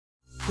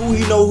Who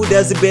you know who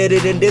does it better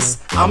than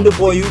this? I'm the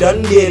boy, you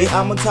done did it.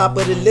 I'm on top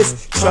of the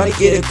list, trying to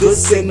get a good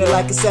signal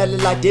like a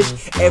satellite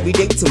dish. Every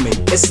day to me,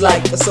 it's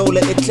like a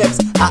solar eclipse.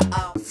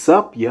 What's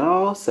up,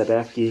 y'all?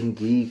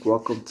 s.a.geek.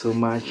 Welcome to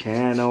my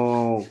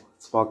channel.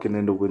 It's Falcon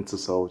and the Winter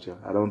Soldier.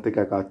 I don't think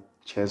I got a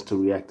chance to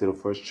react to the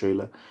first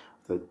trailer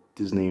that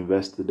Disney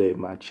invested in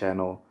my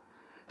channel.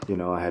 You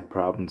know, I had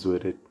problems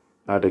with it.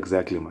 Not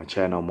exactly my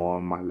channel, more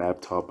on my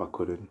laptop. I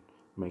couldn't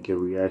make a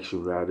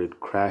reaction without it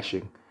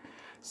crashing.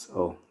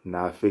 So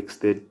now I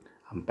fixed it.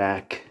 I'm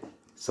back.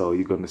 So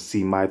you're gonna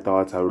see my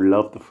thoughts. I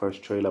loved the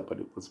first trailer, but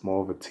it was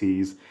more of a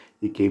tease.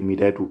 It gave me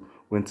that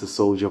Winter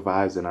Soldier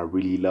vibes, and I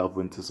really love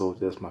Winter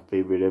Soldier. That's my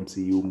favorite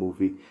MCU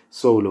movie,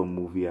 solo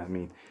movie. I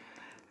mean,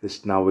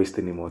 let's not waste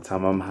any more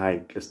time. I'm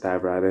hyped. Let's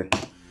dive right in.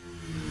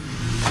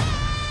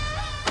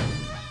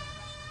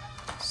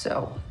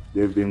 So,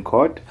 They've been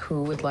caught.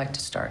 who would like to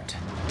start?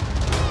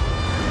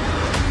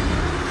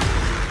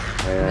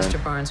 And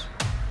Mr. Barnes,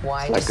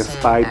 why like does a Sam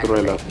spy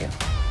thriller. aggravate you?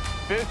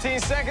 15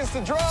 seconds to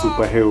draw.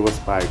 Superhero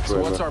spy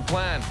thriller. So what's our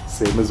plan?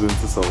 Same as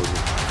Winter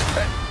Soldier.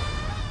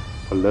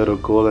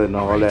 Political and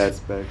all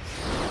aspects.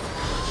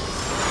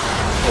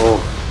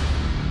 Oh.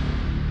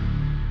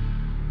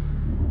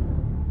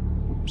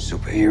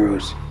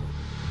 Superheroes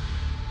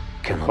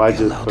cannot be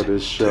Budget allowed for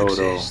this show, to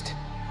though. exist.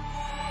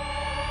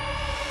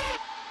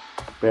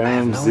 I have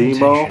Bam no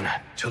Zemo.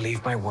 intention to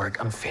leave my work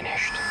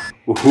unfinished.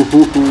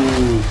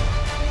 Ooh.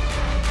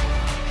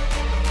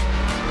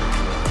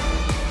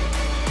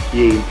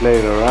 He ain't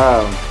playing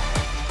around.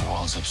 The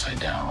world's upside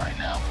down right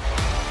now.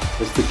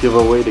 Just to give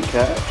away the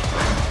cash.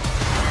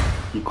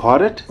 You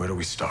caught it? Where do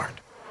we start?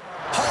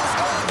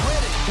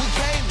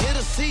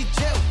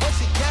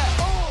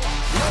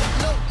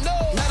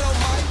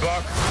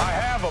 Buck, I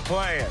have a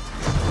plan.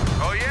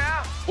 Oh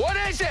yeah? What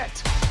is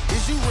it?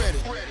 Is you ready?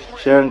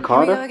 Sharon Here we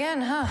Carter? go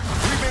again, huh?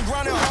 We've been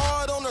grinding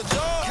hard on the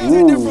job.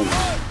 Ooh.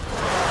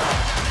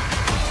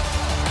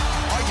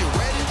 Are you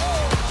ready?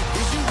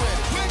 Is you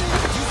ready?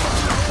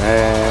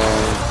 Man.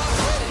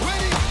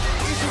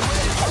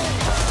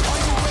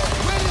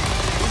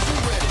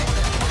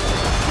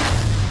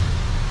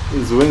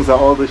 His wings are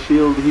all the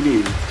shield he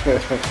needs.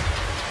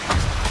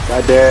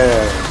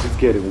 Goddamn, he's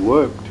getting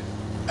worked.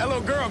 Hello,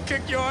 girl,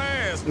 kick your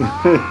ass.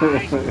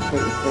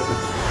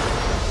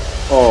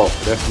 Oh,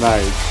 that's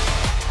nice.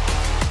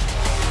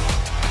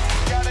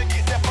 Gotta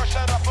get that first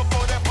shot up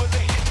before that pussy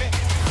hit me.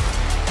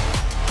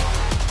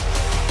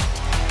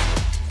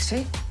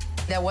 See?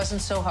 That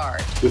wasn't so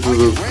hard. This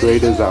is as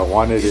great as I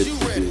wanted it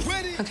to be.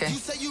 Okay.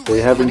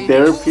 They having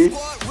therapy?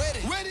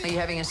 Are you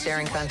having a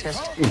staring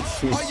contest?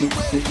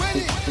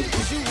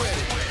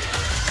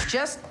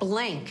 Just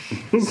blink.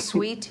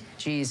 Sweet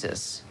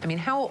Jesus. I mean,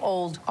 how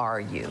old are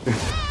you?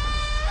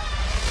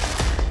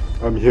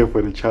 I'm here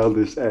for the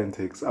childish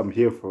antics. I'm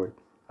here for it.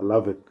 I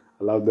love it.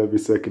 I loved every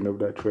second of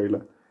that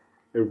trailer.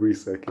 Every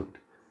second.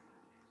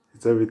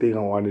 It's everything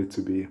I want it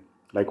to be.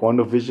 Like,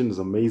 WandaVision is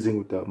amazing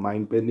with the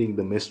mind-bending,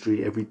 the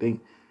mystery, everything.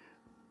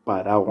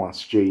 But I want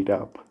straight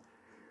up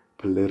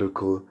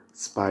political,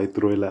 spy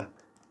thriller,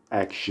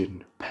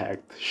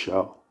 action-packed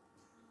show.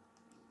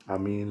 I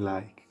mean,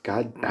 like,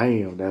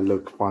 goddamn, that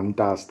looked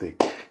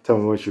fantastic. Tell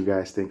me what you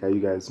guys think. Are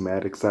you guys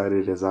mad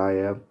excited as I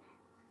am?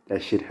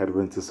 That shit had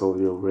Winter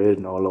Soldier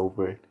written all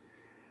over it.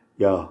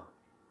 Yo,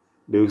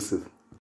 deuces.